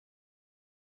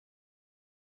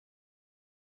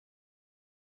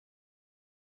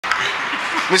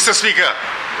Mr. Speaker,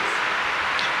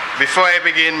 before I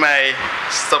begin my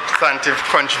substantive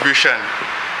contribution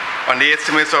on the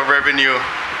estimates of revenue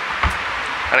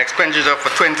and expenditure for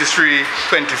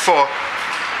 23-24,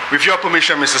 with your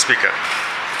permission, Mr. Speaker,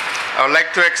 I would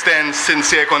like to extend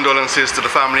sincere condolences to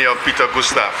the family of Peter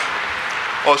Gustav,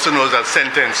 also known as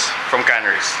Sentence from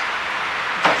Canaries.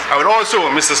 I would also,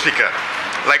 Mr. Speaker,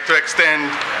 like to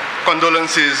extend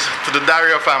condolences to the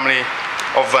Dario family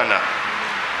of Vanna.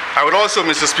 I would also,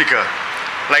 Mr. Speaker,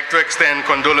 like to extend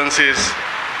condolences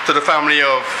to the family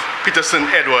of Peterson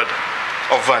Edward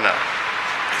of Vanna.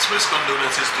 Express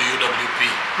condolences to UWP.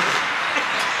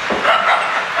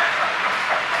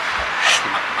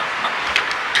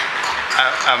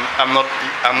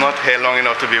 I'm not here long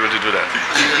enough to be able to do that.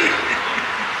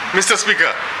 Mr.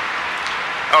 Speaker,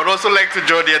 I would also like to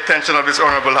draw the attention of this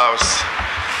Honorable House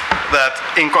that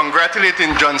in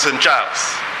congratulating Johnson Charles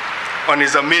on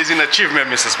his amazing achievement,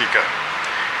 Mr. Speaker,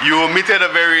 you omitted a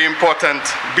very important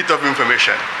bit of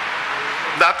information.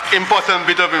 That important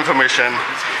bit of information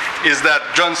is that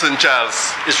Johnson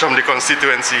Charles is from the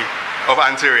constituency of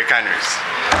Anterior Canaries,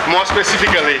 more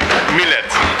specifically, Millet.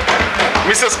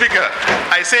 Mr. Speaker,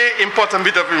 I say important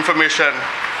bit of information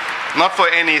not for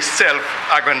any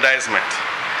self-aggrandizement,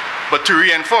 but to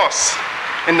reinforce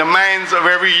in the minds of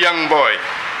every young boy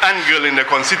and girl in the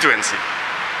constituency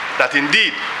that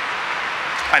indeed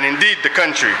the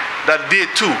country, that they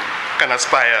too can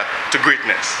aspire to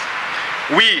greatness.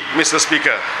 We, Mr.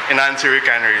 Speaker, in Anterior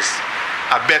Canaries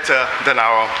are better than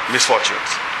our misfortunes.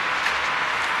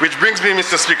 Which brings me,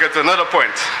 Mr. Speaker, to another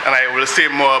point, and I will say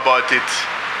more about it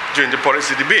during the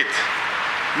policy debate.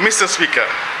 Mr. Speaker,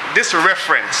 this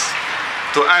reference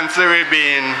to Anterior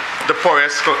being the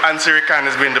poorest, Anterior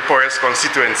Canaries being the poorest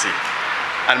constituency,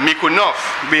 and Mikunov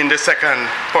being the second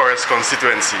poorest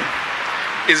constituency,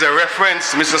 is a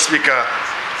reference, Mr. Speaker,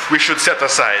 we should set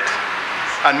aside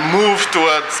and move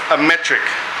towards a metric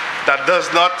that does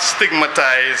not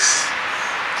stigmatize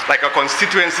like a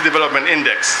constituency development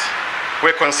index,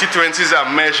 where constituencies are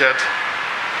measured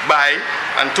by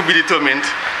and to be determined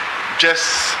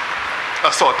just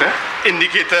a sort of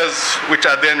indicators which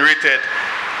are then rated,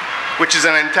 which is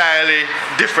an entirely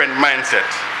different mindset.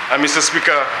 And Mr.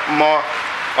 Speaker, more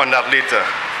on that later.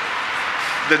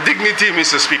 The dignity,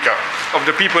 Mr. Speaker, of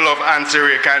the people of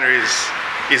Anterior Canaries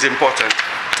is important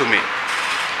to me.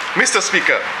 Mr.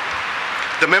 Speaker,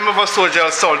 the member for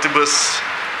Social Saltibus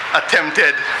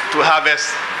attempted to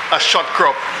harvest a short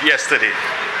crop yesterday.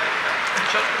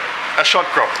 A short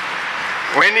crop.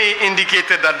 When he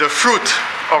indicated that the fruit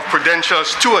of prudential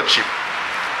stewardship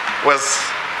was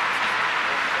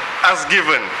as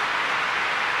given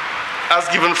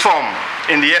form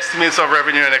in the estimates of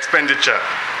revenue and expenditure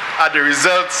are the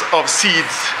results of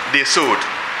seeds they sowed.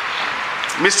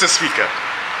 Mr. Speaker,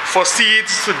 for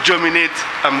seeds to germinate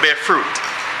and bear fruit,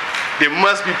 they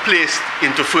must be placed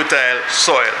into fertile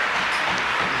soil.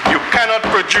 You cannot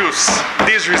produce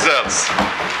these results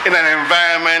in an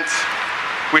environment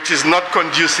which is not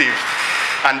conducive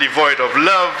and devoid of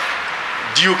love,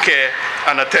 due care,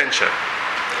 and attention.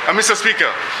 And Mr.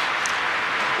 Speaker,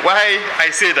 why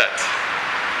I say that?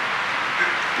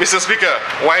 Mr. Speaker,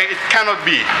 why it cannot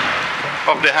be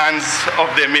of the hands of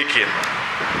their making.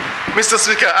 Mr.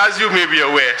 Speaker, as you may be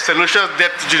aware, St. Lucia's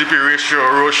debt-to-GDP ratio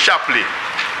rose sharply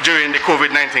during the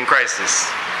COVID-19 crisis,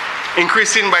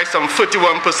 increasing by some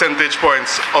 31 percentage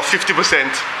points or 50%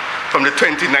 from the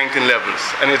 2019 levels.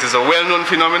 And it is a well-known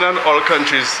phenomenon, all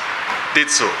countries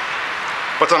did so.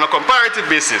 But on a comparative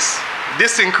basis,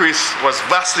 this increase was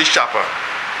vastly sharper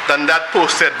than that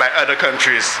posted by other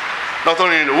countries, not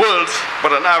only in the world,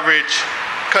 but on average,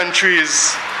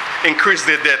 countries increased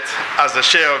their debt as a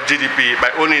share of GDP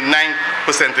by only 9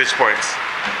 percentage points.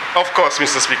 Of course,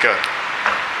 Mr. Speaker,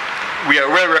 we are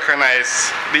well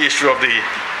recognized the issue of the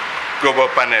global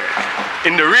pandemic.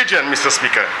 In the region, Mr.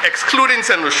 Speaker, excluding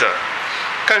St. Lucia,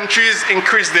 countries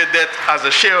increased their debt as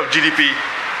a share of GDP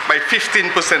by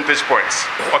 15 percentage points,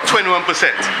 or 21%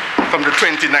 from the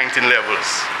 2019 levels.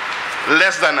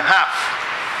 Less than half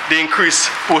the increase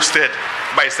posted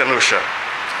by St. Lucia.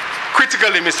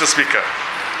 Critically, Mr. Speaker,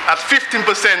 at 15%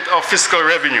 of fiscal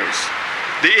revenues,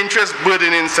 the interest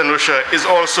burden in St. Lucia is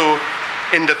also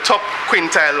in the top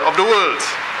quintile of the world,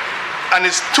 and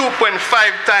is 2.5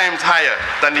 times higher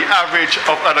than the average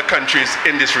of other countries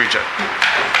in this region.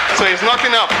 So it's not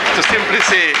enough to simply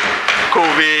say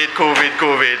COVID, COVID,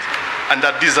 COVID, and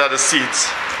that these are the seeds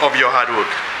of your hard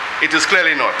work. It is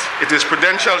clearly not. It is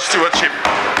prudential stewardship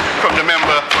from the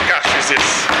member for cash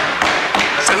receipts.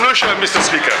 St. Lucia, Mr.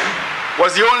 Speaker,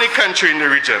 was the only country in the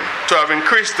region to have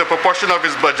increased the proportion of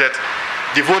its budget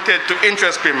devoted to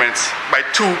interest payments by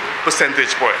 2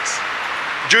 percentage points.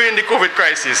 During the COVID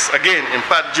crisis, again, in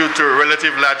part due to a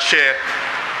relative large share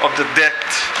of the debt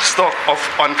stock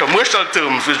on commercial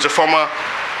terms, which the former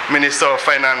Minister of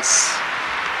Finance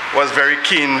was very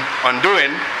keen on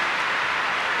doing,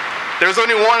 there is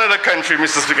only one other country,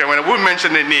 Mr. Speaker, when I would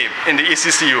mention the name, in the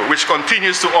ACCU, which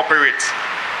continues to operate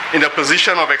in a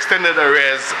position of extended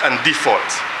arrears and default.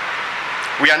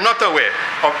 We are not aware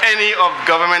of any of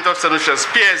Government of St. Lucia's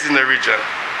peers in the region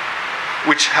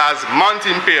which has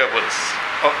mounting payables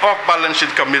or off-balance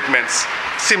sheet commitments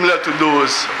similar to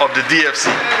those of the DFC.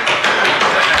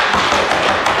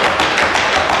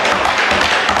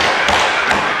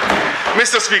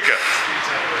 Mr. Speaker,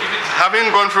 having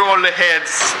gone through all the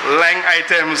heads, line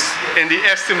items in the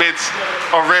estimates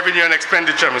of revenue and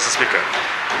expenditure, Mr. Speaker,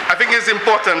 I think it's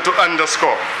important to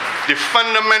underscore the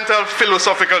fundamental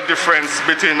philosophical difference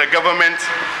between the government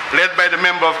led by the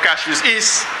member of Cashews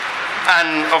East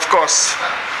and, of course,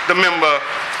 the member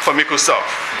for Miku South.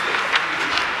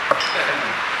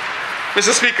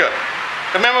 Mr. Speaker,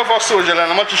 the member for Social, and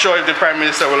I'm not too sure if the Prime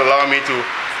Minister will allow me to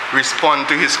respond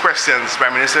to his questions,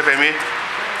 Prime Minister, if I may.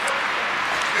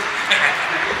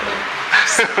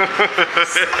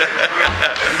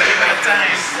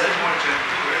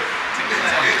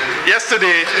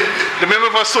 Yesterday, the member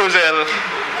for Social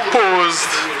posed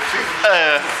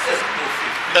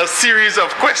a series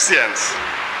of questions,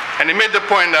 and he made the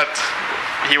point that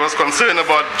he was concerned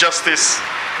about justice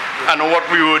and what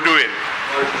we were doing.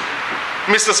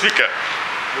 Mr. Speaker,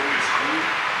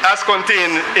 as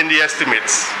contained in the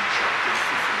estimates,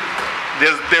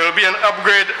 there will be an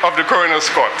upgrade of the coroner's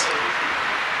court,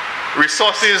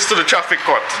 resources to the traffic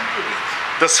court,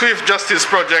 the Swift Justice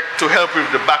Project to help with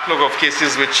the backlog of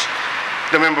cases which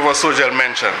the member for Social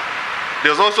mentioned.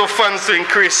 There's also funds to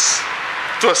increase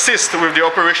to assist with the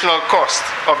operational cost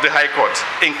of the High Court,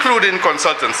 including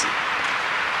consultancy.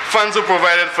 Funds were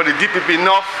provided for the DPP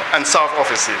North and South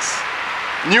offices.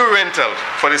 New rental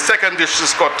for the 2nd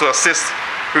District Court to assist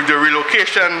with the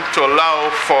relocation to allow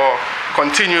for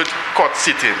continued court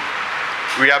sitting.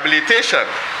 Rehabilitation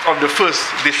of the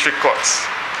 1st District Courts.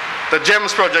 The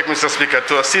GEMS project, Mr. Speaker,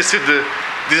 to assist with the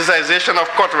digitization of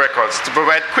court records to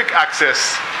provide quick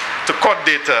access to court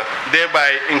data,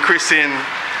 thereby increasing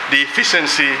the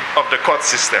efficiency of the court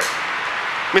system.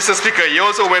 Mr. Speaker, he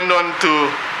also went on to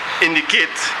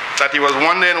indicate that he was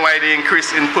wondering why the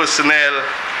increase in personnel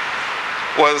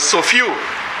was so few.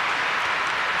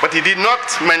 But he did not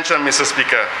mention, Mr.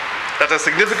 Speaker, that a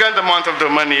significant amount of the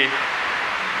money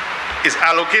is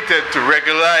allocated to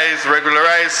regularize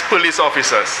police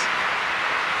officers,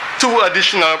 2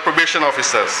 additional probation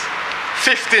officers,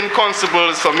 15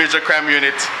 constables for major crime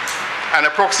unit, and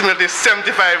approximately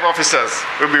 75 officers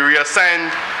will be reassigned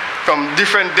from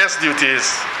different desk duties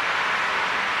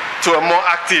to more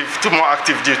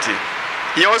active duty.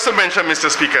 He also mentioned, Mr.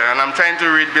 Speaker, and I'm trying to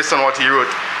read based on what he wrote,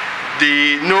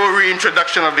 the no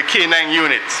reintroduction of the K9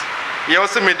 unit. He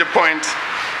also made the point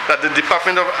that the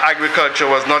Department of Agriculture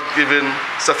was not given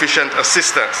sufficient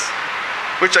assistance,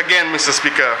 which again, Mr.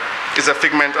 Speaker, is a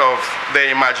figment of their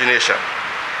imagination.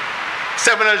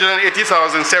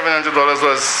 $780,700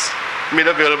 was made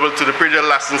available to the Predial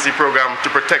Licensing Program to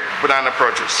protect banana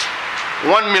produce.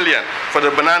 $1 million for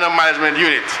the Banana Management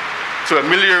Unit to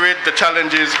ameliorate the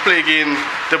challenges plaguing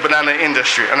the banana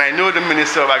industry. And I know the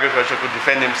Minister of Agriculture could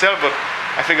defend himself, but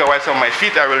I figure while on my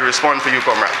feet, I will respond to you,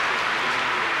 comrade.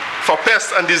 For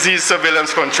pest and disease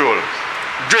surveillance control,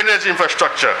 drainage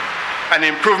infrastructure, and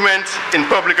improvement in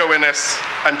public awareness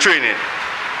and training.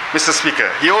 Mr.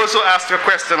 Speaker, he also asked a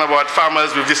question about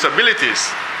farmers with disabilities.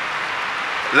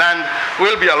 Land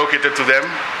will be allocated to them.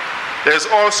 There's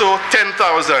also $10,000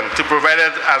 to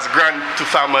provided as grant to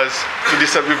farmers with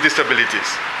disabilities.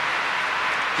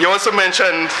 He also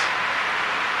mentioned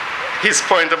his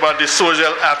point about the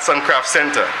Social Arts and Crafts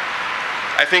Center.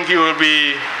 I think he will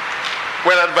be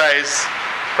well advised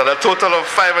that a total of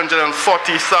 $540,000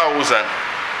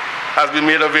 has been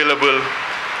made available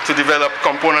to develop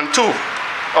component 2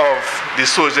 of the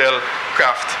Social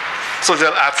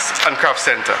Arts and Crafts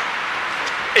Center,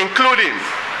 including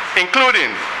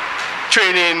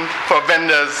training for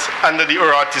vendors under the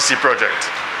ORTC project.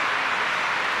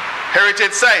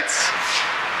 Heritage sites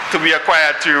to be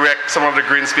acquired to erect some of the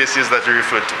green spaces that you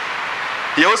referred to.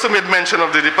 He also made mention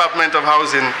of the Department of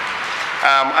Housing,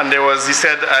 and there was, he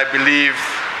said, I believe,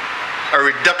 a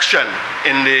reduction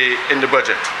in the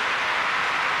budget.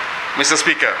 Mr.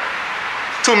 Speaker,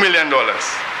 $2 million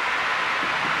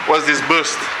was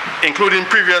disbursed, including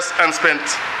previous unspent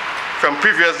from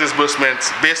previous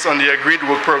disbursements based on the agreed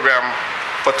work program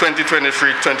for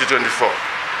 2023-2024.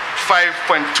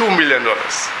 $5.2 million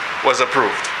was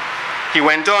approved. He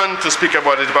went on to speak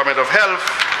about the Department of Health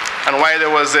and why there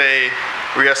was a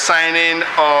reassigning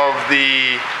of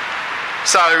the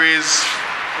salaries,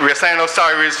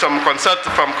 from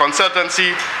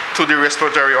consultancy to the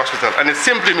respiratory hospital. And it's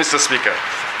simply, Mr. Speaker,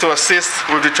 to assist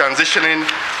with the transitioning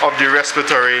of the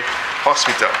respiratory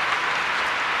hospital.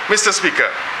 Mr. Speaker,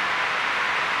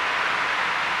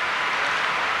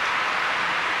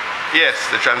 yes,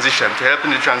 the transition, to help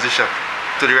in the transition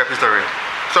to the respiratory.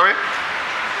 Sorry?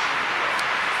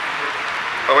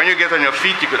 But when you get on your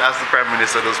feet, you could ask the Prime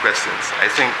Minister those questions. I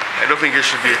don't think you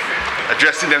should be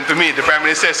addressing them to me. The Prime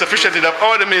Minister is sufficient enough,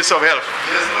 or the Minister of Health,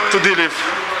 to deal with.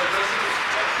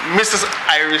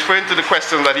 I referred to the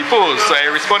questions that he posed, so I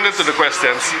responded to the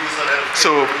questions.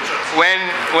 So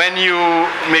when you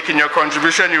making your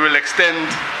contribution, you will extend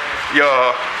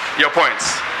your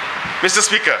points. Mr.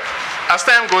 Speaker, as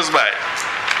time goes by,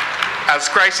 as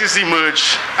crises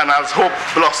emerge and as hope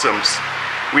blossoms,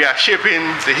 we are shaping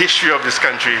the history of this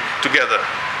country together.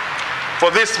 For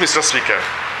this, Mr. Speaker,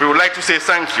 we would like to say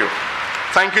thank you.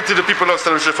 Thank you to the people of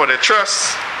St. Lucia for their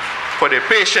trust, for their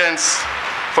patience,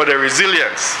 for their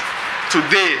resilience.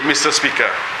 Today, Mr. Speaker,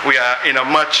 we are in a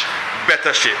much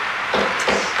better shape.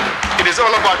 It is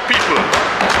all about people,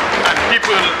 and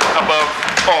people above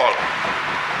all.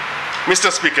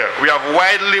 Mr. Speaker, we have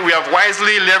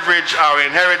wisely leveraged our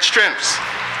inherent strengths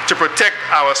to protect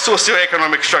our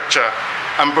socio-economic structure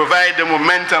and provide the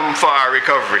momentum for our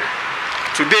recovery.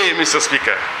 Today, Mr.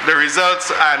 Speaker, the results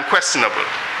are unquestionable.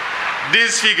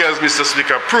 These figures, Mr.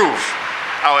 Speaker, prove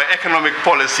our economic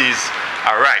policies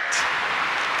are right,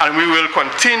 and we will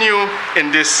continue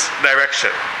in this direction.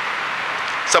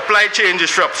 Supply chain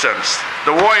disruptions,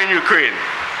 the war in Ukraine,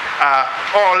 are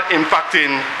all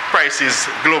impacting prices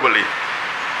globally.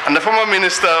 And the former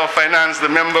Minister of Finance, the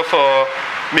member for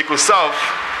Miku South,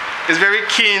 is very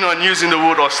keen on using the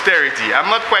word austerity. I'm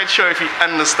not quite sure if he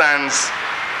understands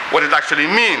what it actually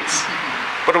means.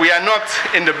 But we are not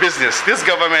in the business, this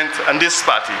government and this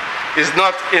party is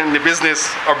not in the business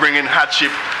of bringing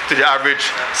hardship to the average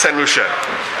St. Lucian.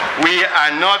 We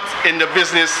are not in the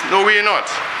business, no we are not.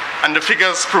 And the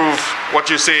figures prove what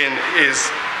you're saying is,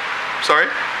 sorry?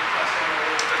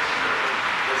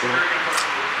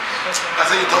 I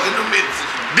think you're talking to me.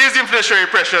 These inflationary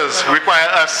pressures require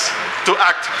us to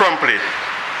act promptly.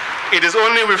 It is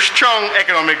only with strong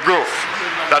economic growth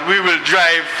that we will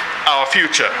drive our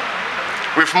future.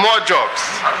 With more jobs,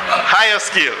 higher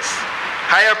skills,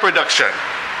 higher production,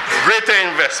 greater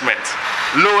investment,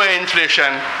 lower inflation,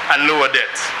 and lower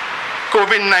debt.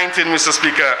 COVID-19, Mr.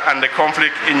 Speaker, and the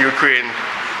conflict in Ukraine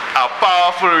are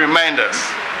powerful reminders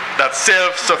that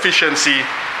self-sufficiency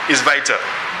is vital.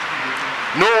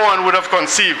 No one would have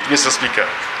conceived, Mr. Speaker,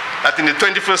 that in the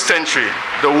 21st century,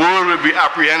 the world will be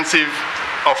apprehensive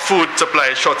of food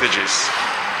supply shortages.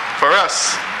 For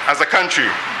us, as a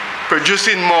country,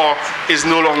 producing more is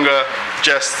no longer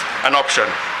just an option.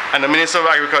 And the Minister of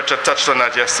Agriculture touched on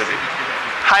that yesterday.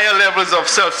 Higher levels of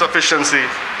self-sufficiency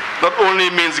not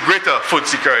only means greater food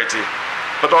security,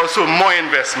 but also more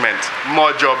investment,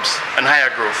 more jobs, and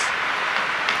higher growth.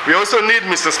 We also need,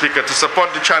 Mr. Speaker, to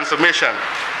support the transformation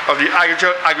of the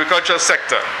agricultural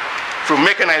sector through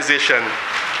mechanization,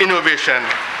 innovation,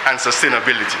 and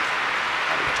sustainability.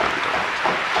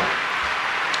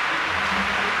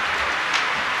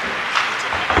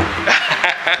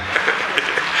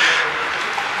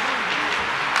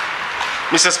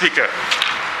 Mr. Speaker,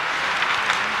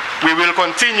 we will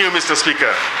continue, Mr.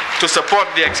 Speaker, to support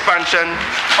the expansion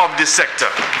of this sector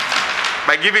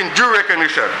by giving due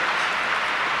recognition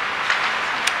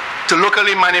to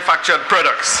locally manufactured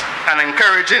products and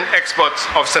encouraging exports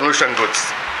of St. Lucian goods.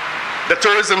 The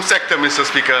tourism sector, Mr.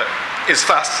 Speaker, is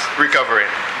fast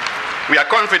recovering. We are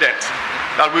confident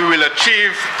that we will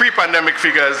achieve pre-pandemic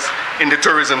figures in the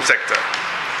tourism sector.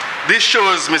 This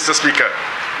shows, Mr. Speaker,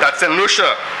 that St.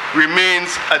 Lucia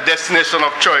remains a destination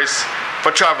of choice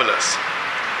for travelers.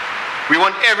 We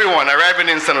want everyone arriving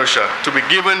in St. Lucia to be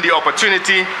given the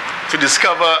opportunity to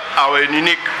discover our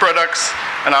unique products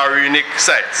and our unique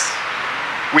sites.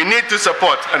 We need to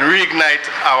support and reignite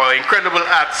our incredible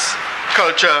arts,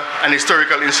 culture, and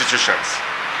historical institutions.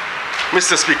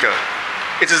 Mr. Speaker,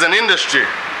 it is an industry,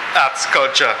 arts,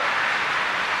 culture,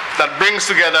 that brings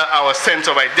together our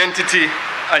sense of identity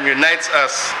and unites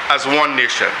us as one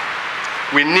nation.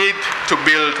 We need to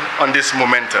build on this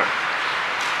momentum.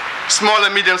 Small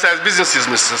and medium-sized businesses,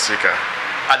 Mr. Speaker,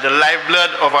 are the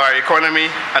lifeblood of our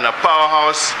economy and a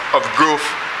powerhouse of growth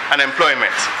and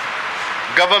employment.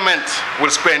 Government will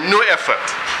spare no effort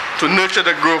to nurture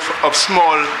the growth of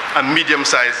small and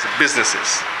medium-sized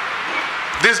businesses.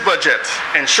 This budget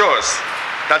ensures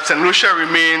that St. Lucia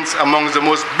remains among the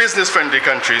most business-friendly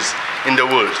countries in the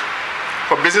world,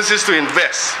 for businesses to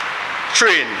invest,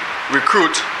 train,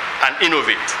 recruit, and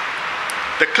innovate.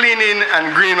 The cleaning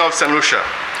and greening of St. Lucia,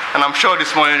 and I'm sure this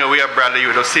morning we at Bradley,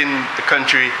 you would have seen the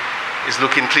country is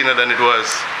looking cleaner than it was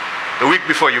the week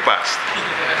before you passed.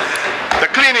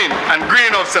 The cleaning and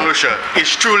greening of St. Lucia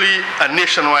is truly a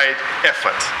nationwide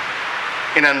effort.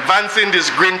 In advancing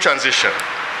this green transition,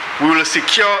 we will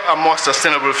secure a more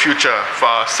sustainable future for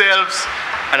ourselves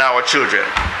and our children.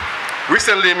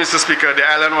 Recently, Mr. Speaker, the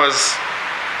island was,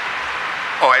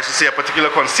 or I should say a particular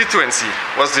constituency,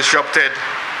 was disrupted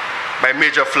by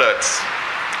major floods.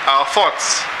 Our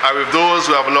thoughts are with those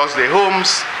who have lost their homes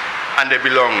and their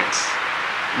belongings.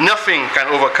 Nothing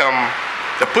can overcome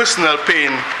the personal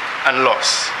pain and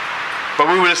loss. But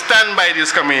we will stand by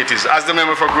these communities, as the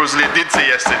member for Grosley did say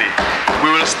yesterday. We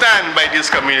will stand by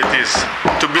these communities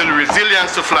to build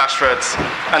resilience to flash floods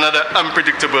and other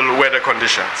unpredictable weather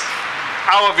conditions.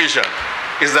 Our vision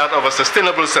is that of a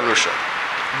sustainable solution,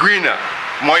 greener,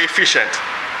 more efficient,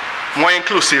 more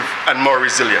inclusive, and more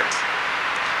resilient.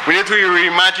 We need to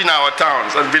reimagine our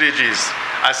towns and villages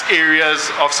as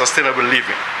areas of sustainable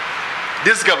living.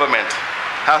 This government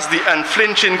has the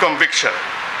unflinching conviction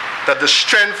that the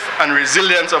strength and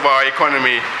resilience of our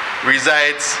economy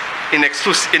resides in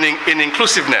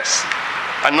inclusiveness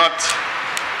and not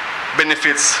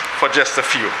benefits for just a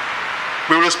few.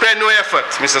 We will spare no effort,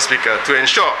 Mr. Speaker, to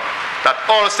ensure that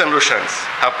all St. Lucians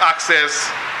have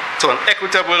access to an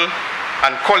equitable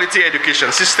and quality education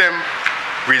system,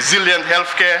 resilient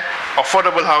healthcare,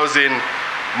 affordable housing,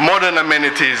 modern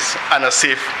amenities, and a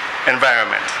safe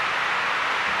environment.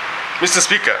 Mr.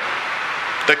 Speaker,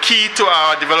 the key to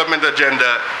our development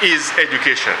agenda is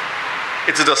education.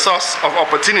 It is the source of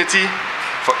opportunity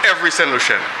for every St.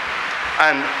 Lucian.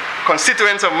 And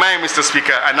constituents of mine, Mr.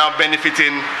 Speaker, are now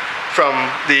benefiting from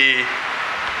the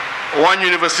one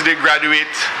university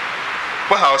graduate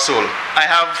per household. I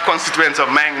have constituents of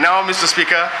mine now, Mr.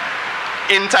 Speaker,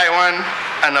 in Taiwan,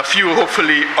 and a few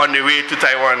hopefully on the way to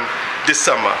Taiwan this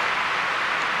summer.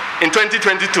 In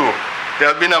 2022, there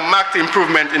has been a marked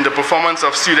improvement in the performance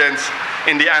of students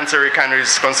in the Ansari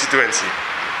Canaries constituency.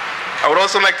 I would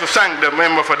also like to thank the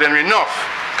member for Denry North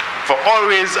for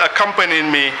always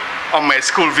accompanying me on my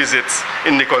school visits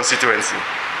in the constituency.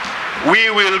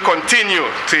 We will continue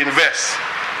to invest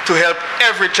to help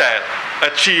every child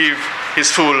achieve his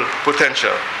full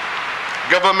potential.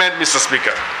 Government, Mr.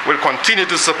 Speaker, will continue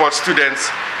to support students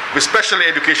with special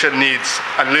education needs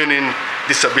and learning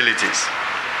disabilities.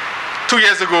 2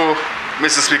 years ago,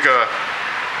 Mr. Speaker,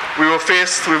 we were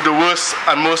faced with the worst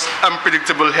and most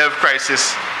unpredictable health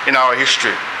crisis in our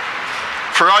history.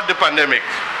 Throughout the pandemic,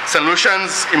 St.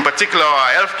 Lucians, in particular our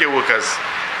healthcare workers,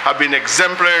 have been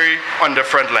exemplary on the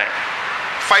front line,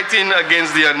 fighting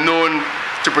against the unknown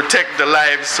to protect the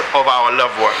lives of our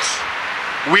loved ones.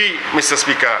 We, Mr.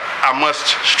 Speaker, are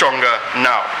much stronger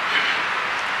now.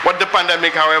 What the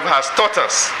pandemic, however, has taught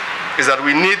us is that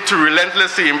we need to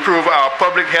relentlessly improve our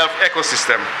public health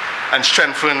ecosystem and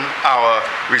strengthen our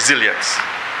resilience.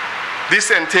 This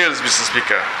entails, Mr.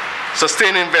 Speaker,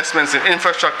 sustained investments in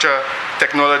infrastructure,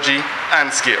 technology,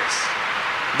 and skills.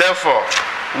 Therefore,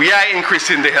 we are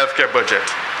increasing the healthcare budget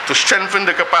to strengthen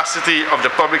the capacity of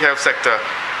the public health sector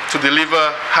to deliver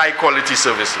high-quality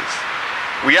services.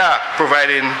 We are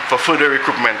providing for further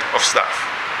recruitment of staff.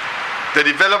 The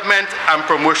development and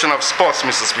promotion of sports,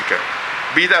 Mr. Speaker,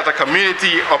 be it at a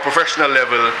community or professional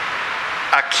level,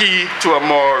 are key to a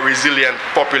more resilient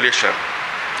population.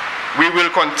 We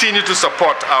will continue to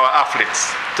support our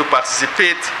athletes to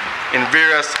participate in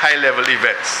various high-level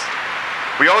events.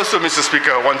 We also, Mr.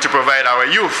 Speaker, want to provide our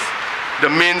youth the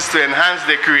means to enhance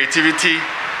their creativity,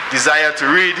 desire to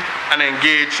read, and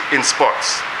engage in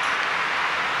sports.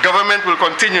 Government will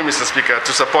continue, Mr. Speaker,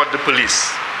 to support the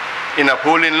police in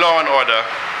upholding law and order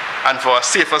and for a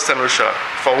safer St. Lucia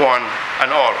for one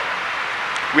and all.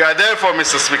 We are therefore,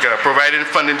 Mr. Speaker, providing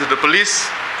funding to the police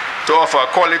to offer a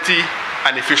quality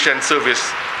and efficient service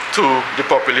to the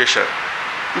population.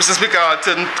 Mr. Speaker, I'll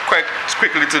turn quite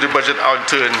quickly to the budget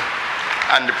outturn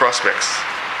and the prospects.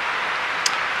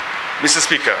 Mr.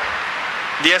 Speaker,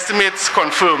 the estimates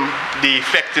confirm the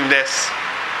effectiveness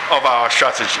of our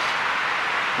strategy.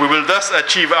 We will thus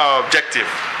achieve our objective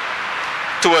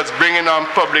towards bringing down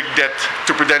public debt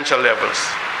to prudential levels.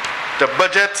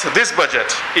 This budget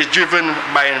is driven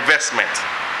by investment.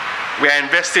 We are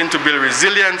investing to build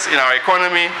resilience in our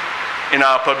economy, in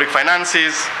our public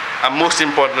finances, and most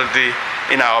importantly,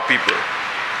 in our people.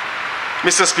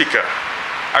 Mr. Speaker,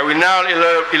 I will now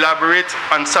elaborate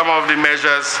on some of the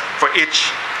measures for each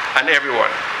and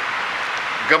everyone.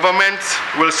 Government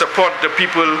will support the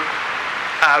people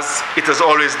as it has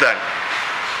always done.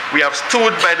 We have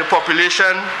stood by the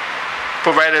population,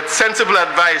 provided sensible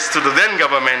advice to the then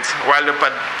government while the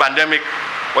pandemic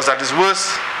was at its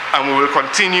worst, and we will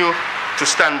continue to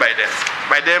stand by them.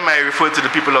 By them, I refer to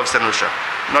the people of St. Lucia,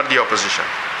 not the opposition.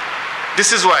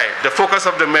 This is why the focus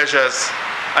of the measures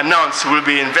announced will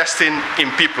be investing in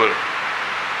people.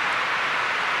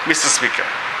 Mr. Speaker,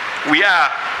 we are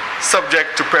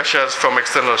subject to pressures from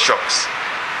external shocks.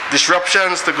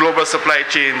 Disruptions to global supply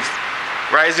chains,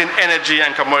 rising energy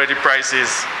and commodity prices,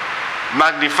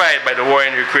 magnified by the war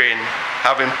in Ukraine,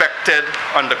 have impacted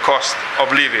on the cost of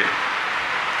living.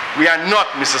 We are not,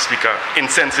 Mr. Speaker,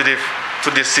 insensitive to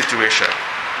this situation.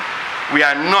 We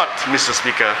are not, Mr.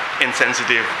 Speaker,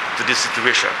 insensitive to this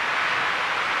situation.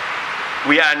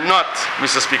 We are not,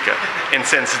 Mr. Speaker,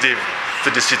 insensitive to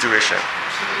this situation.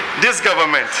 This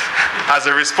government has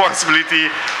a responsibility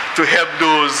to help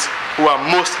those who are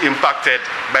most impacted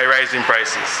by rising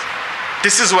prices.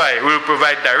 This is why we will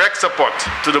provide direct support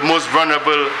to the most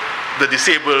vulnerable, the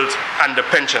disabled, and the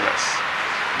pensioners.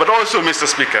 But also, Mr.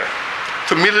 Speaker,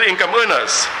 to middle-income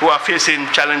earners who are facing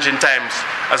challenging times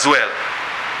as well.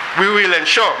 We will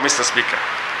ensure, Mr. Speaker,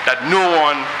 that no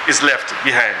one is left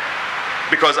behind,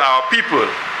 because our people,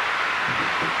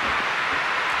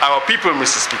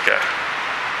 Mr. Speaker,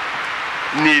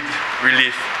 need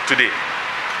relief today.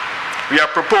 We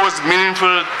have proposed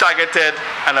meaningful, targeted,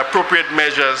 and appropriate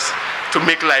measures to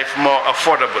make life more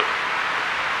affordable.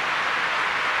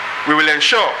 We will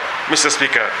ensure, Mr.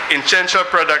 Speaker, essential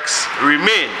products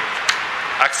remain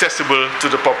accessible to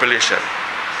the population.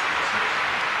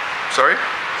 Sorry?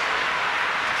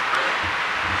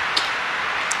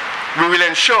 We will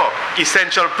ensure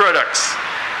essential products.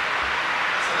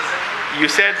 You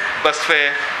said bus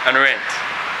fare and rent.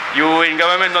 You were in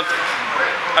government not,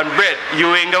 and bread. You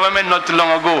were in government not too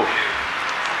long ago.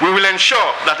 We will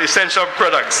ensure that essential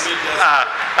products are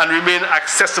and remain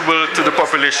accessible to the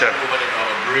population.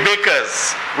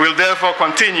 Bakers will therefore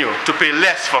continue to pay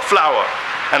less for flour.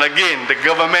 And again, the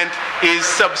government is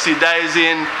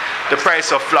subsidizing the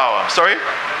price of flour. Sorry?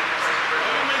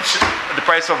 The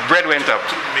price of bread went up.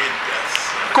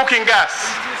 Cooking gas.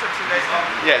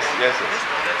 Yes.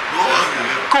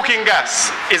 Cooking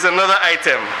gas is another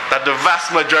item that the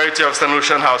vast majority of St.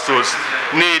 Lucian households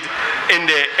need in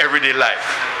their everyday life.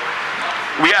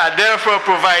 We are therefore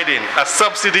providing a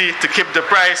subsidy to keep the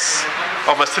price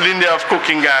of a cylinder of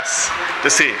cooking gas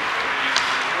the same.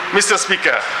 Mr.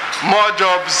 Speaker, more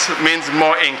jobs means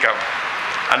more income,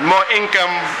 and more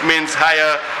income means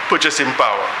higher purchasing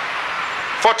power.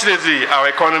 Fortunately, our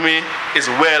economy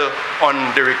is well on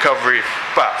the recovery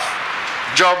path.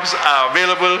 Jobs are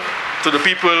available to the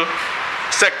people.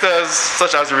 Sectors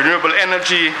such as renewable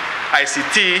energy,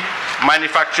 ICT,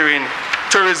 manufacturing,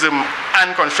 tourism,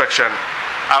 and construction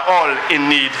are all in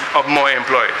need of more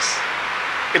employees.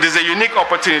 It is a unique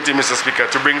opportunity, Mr. Speaker,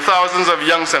 to bring thousands of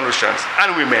young St. Lucians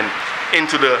and women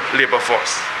into the labor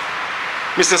force.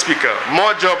 Mr. Speaker,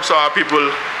 more jobs for our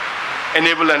people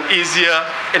enables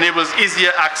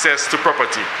easier access to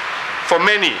property. For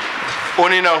many,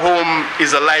 owning a home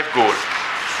is a life goal.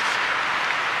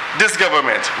 This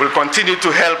government will continue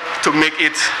to help to make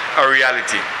it a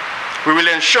reality. We will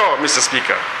ensure, Mr.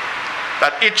 Speaker,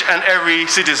 that each and every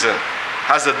citizen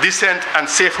has a decent and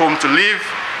safe home to live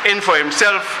in for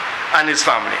himself and his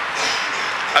family.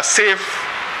 A safe,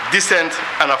 decent,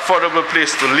 and affordable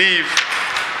place to live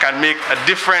can make a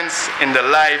difference in the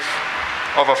life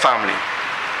of a family.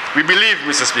 We believe,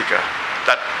 Mr. Speaker,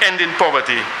 that ending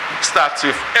poverty starts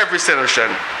with every St. Lucian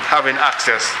having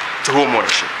access to home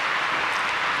ownership.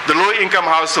 The low-income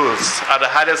households are the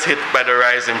hardest hit by the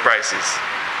rise in prices.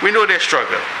 We know they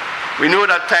struggle. We know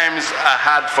that times are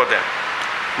hard for them.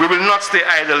 We will not stay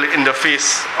idle in the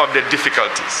face of their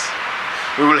difficulties.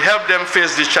 We will help them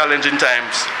face these challenging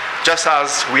times, just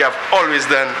as we have always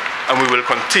done and we will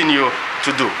continue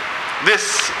to do.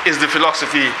 This is the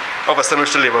philosophy of a St.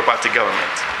 Lucia Labour Party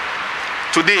government.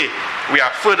 Today, we are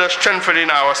further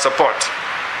strengthening our support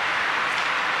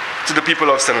to the people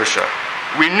of St. Lucia.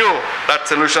 We know that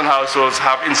St. Lucian households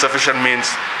have insufficient means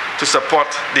to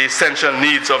support the essential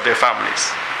needs of their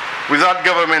families. Without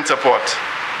government support,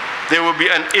 they will be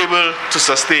unable to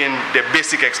sustain their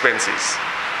basic expenses.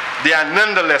 They are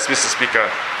nonetheless, Mr. Speaker,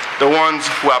 the ones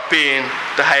who are paying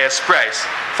the highest price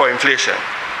for inflation.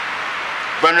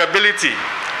 Vulnerability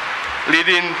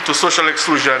leading to social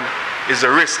exclusion is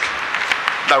a risk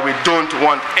that we don't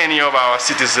want any of our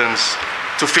citizens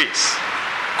to face.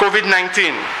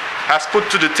 COVID-19 has put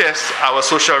to the test our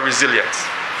social resilience.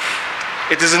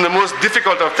 It is in the most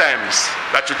difficult of times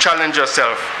that you challenge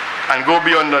yourself and go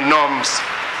beyond the norms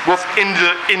both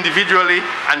individually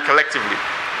and collectively.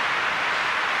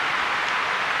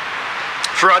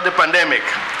 Throughout the pandemic,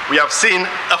 we have seen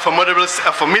a formidable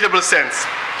sense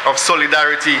of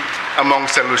solidarity among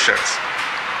St. Lucians.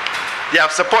 They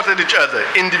have supported each other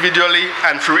individually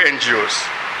and through NGOs.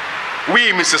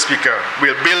 We, Mr. Speaker,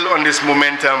 will build on this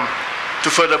momentum to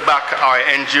further back our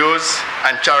NGOs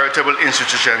and charitable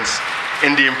institutions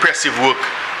in the impressive work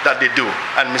that they do.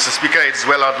 And Mr. Speaker, it's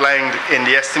well outlined in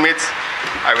the estimates.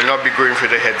 I will not be going through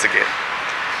the heads again.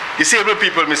 Disabled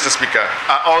people, Mr. Speaker,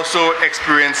 are also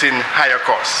experiencing higher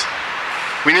costs.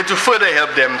 We need to further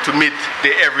help them to meet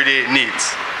their everyday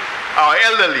needs. Our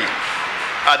elderly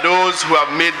are those who have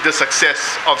made the success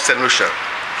of St. Lucia.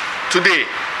 Today,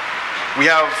 we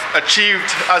have achieved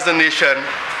as a nation,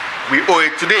 we owe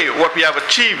it today, what we have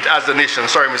achieved as a nation,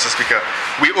 sorry Mr. Speaker,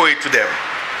 we owe it to them.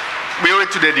 We owe it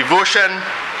to their devotion,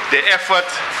 their effort,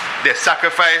 their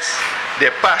sacrifice,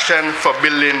 their passion for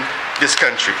building this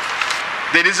country.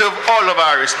 They deserve all of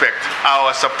our respect,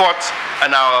 our support,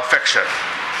 and our affection.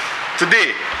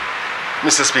 Today,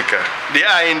 Mr. Speaker, they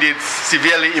are indeed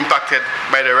severely impacted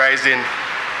by the rising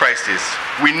prices.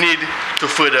 We need to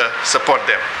further support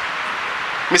them.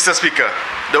 Mr. Speaker,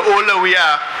 the older we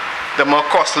are, the more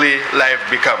costly life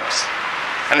becomes.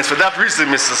 And it's for that reason,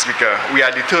 Mr. Speaker, we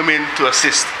are determined to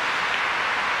assist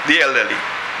the elderly.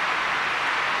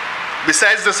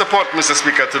 Besides the support, Mr.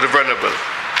 Speaker, to the vulnerable,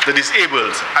 the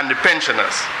disabled, and the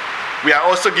pensioners, we are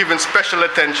also giving special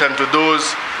attention to those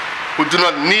who do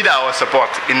not need our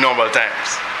support in normal times.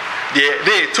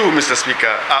 They too, Mr.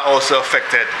 Speaker, are also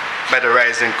affected by the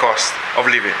rising cost of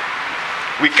living.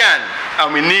 We can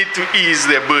and we need to ease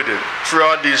their burden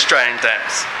throughout these trying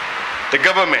times. The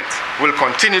government will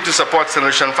continue to support St.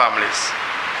 Lucian families.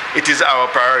 It is our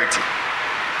priority.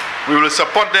 We will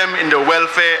support them in the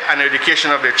welfare and education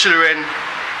of their children,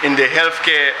 in the health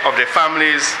care of their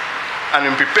families, and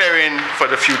in preparing for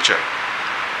the future.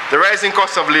 The rising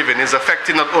cost of living is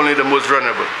affecting not only the most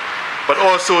vulnerable, but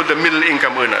also the middle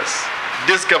income earners.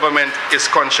 This government is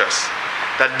conscious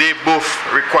that they both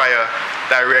require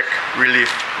direct relief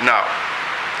now.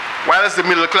 Whilst the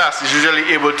middle class is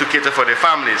usually able to cater for their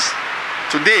families,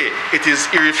 today it is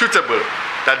irrefutable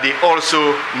that they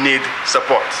also need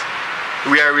support.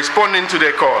 We are responding to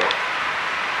their call.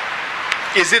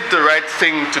 Is it the right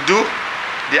thing to do?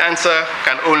 The answer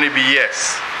can only be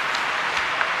yes.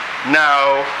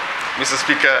 Now, Mr.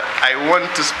 Speaker, I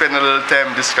want to spend a little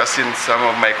time discussing some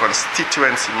of my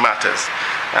constituency matters.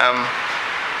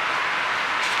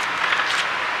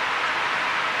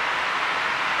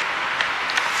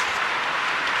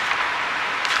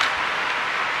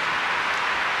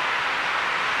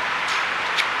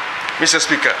 Mr.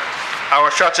 Speaker, our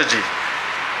strategy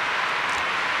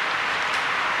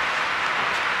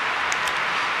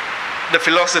the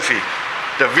philosophy,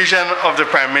 the vision of the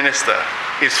Prime Minister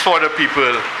is for the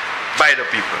people, by the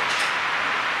people.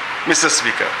 Mr.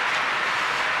 Speaker,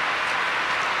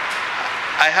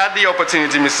 I had the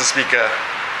opportunity, Mr. Speaker,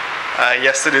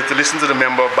 yesterday to listen to the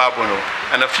member of Babono,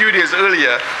 and a few days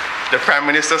earlier, the Prime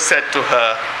Minister said to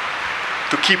her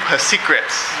to keep her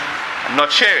secrets and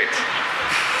not share it.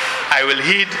 I will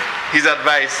heed his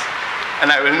advice,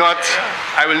 and I will not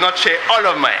share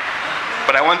all of mine.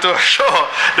 But I want to assure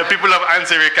the people of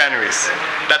Anseri Canaries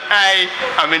that I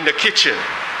am in the kitchen,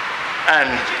 and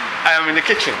I am in the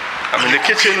kitchen. I'm in the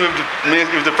kitchen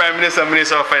with the Prime Minister and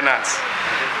Minister of Finance.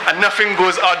 And nothing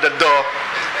goes out the door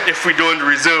if we don't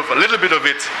reserve a little bit of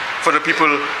it for the people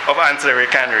of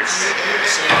Anseri Canaries.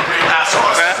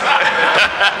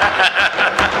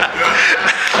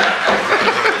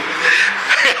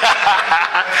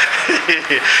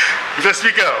 Mr.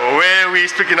 Speaker, where we're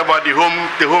speaking about the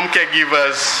home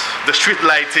caregivers, the street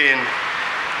lighting,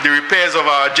 the repairs of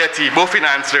our jetty, both in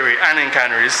Anseri and in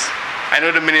Canaries, I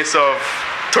know the Minister of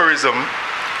Tourism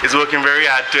is working very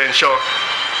hard to ensure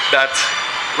that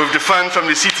with the funds from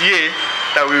the CTA,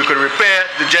 that we could repair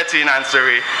the jetty in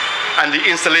Anseri and the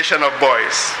installation of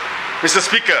buoys. Mr.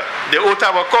 Speaker, the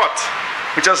Ottawa Court,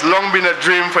 which has long been a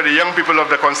dream for the young people of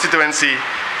the constituency,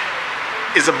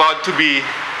 is about to be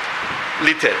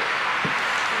littered.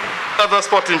 Other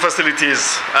sporting facilities,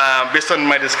 based on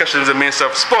my discussions with the Minister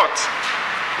of Sport,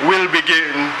 will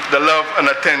begin the love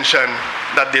and attention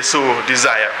that they so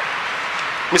desire.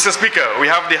 Mr. Speaker,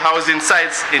 we have the housing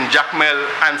sites in Jacmel,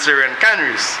 Anseri, and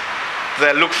Canaries.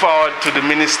 I look forward to the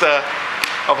Minister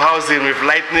of Housing with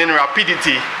lightning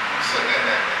rapidity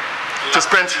to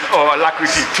spend, or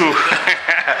alacrity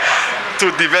to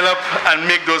develop and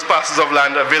make those parcels of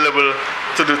land available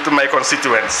to my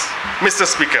constituents. Mr.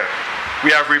 Speaker, we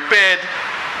have repaired,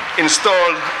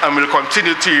 installed, and will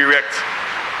continue to erect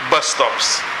bus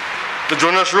stops. The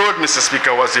Jonas Road, Mr.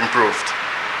 Speaker, was improved.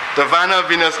 The Vanna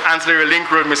Venus Ancillary Link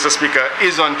Road, Mr. Speaker,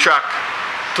 is on track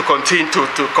to continue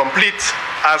to complete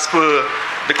as per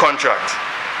the contract.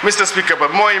 Mr. Speaker,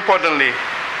 but more importantly,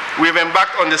 we've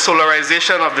embarked on the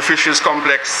solarization of the fisheries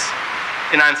complex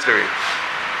in Ancillary.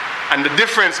 And the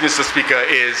difference, Mr. Speaker,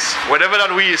 is whatever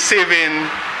that we save in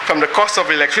from the cost of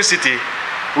electricity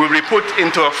will be put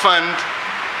into a fund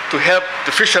to help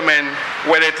the fishermen,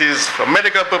 whether it is for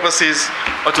medical purposes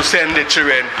or to send their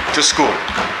children to school.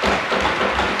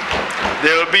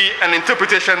 There will be an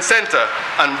interpretation center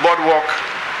and boardwalk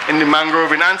in the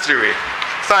mangrove in Ancillary,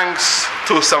 thanks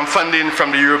to some funding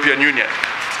from the European Union.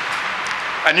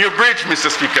 A new bridge,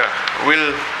 Mr. Speaker,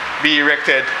 will be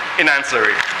erected in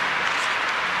Ancillary.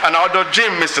 An outdoor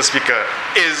gym, Mr. Speaker,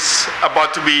 is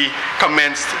about to be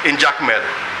commenced in Jacmel.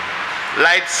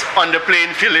 Lights on the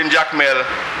playing field in Jacmel,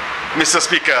 Mr.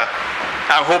 Speaker,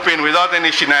 I'm hoping without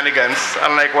any shenanigans,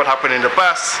 unlike what happened in the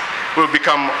past, will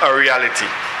become a reality.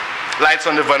 Lights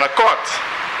on the Vanna Court.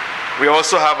 We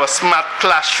also have a smart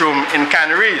classroom in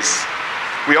Canaries.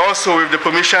 We also, with the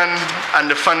permission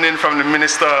and the funding from the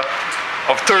Minister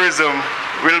of Tourism,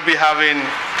 will be having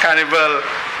carnival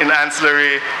in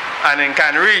Ancillary and in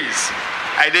Canaries.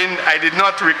 I did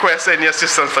not request any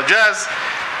assistance for jazz,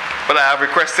 but I have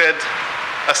requested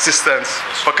assistance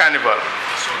for carnival.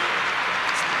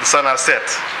 The sun has set.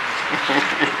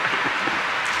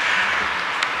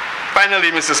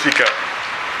 Finally, Mr. Speaker,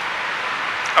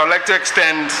 I would like to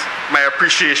extend my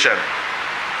appreciation,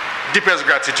 deepest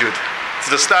gratitude to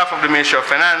the staff of the Ministry of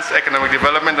Finance, Economic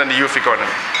Development, and the Youth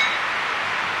Economy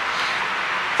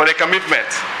for their commitment,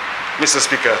 Mr.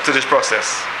 Speaker, to this process.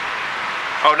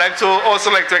 I would also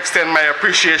like to extend my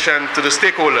appreciation to the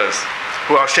stakeholders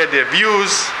who have shared their views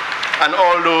and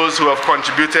all those who have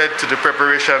contributed to the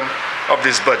preparation of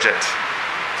this budget.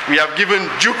 We have given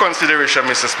due consideration,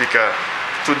 Mr. Speaker,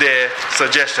 to their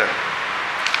suggestion.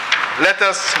 Let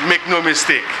us make no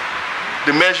mistake,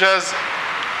 the measures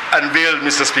unveiled,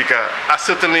 Mr. Speaker, are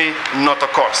certainly not a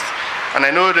cost. And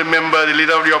I know the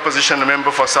leader of the opposition, the member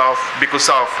for South, Biku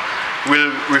South,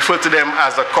 will refer to them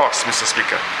as a cost, Mr.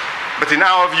 Speaker. But in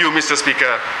our view, Mr.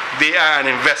 Speaker, they are an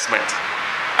investment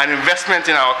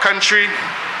in our country,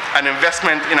 an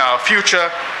investment in our future,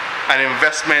 an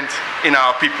investment in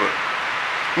our people.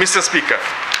 Mr. Speaker,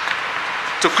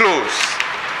 to close,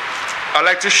 I'd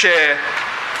like to share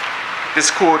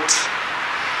this quote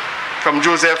from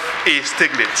Joseph A.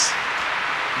 Stiglitz.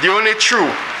 The only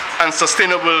true and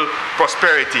sustainable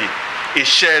prosperity is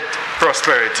shared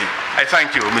prosperity. I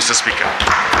thank you, Mr. Speaker.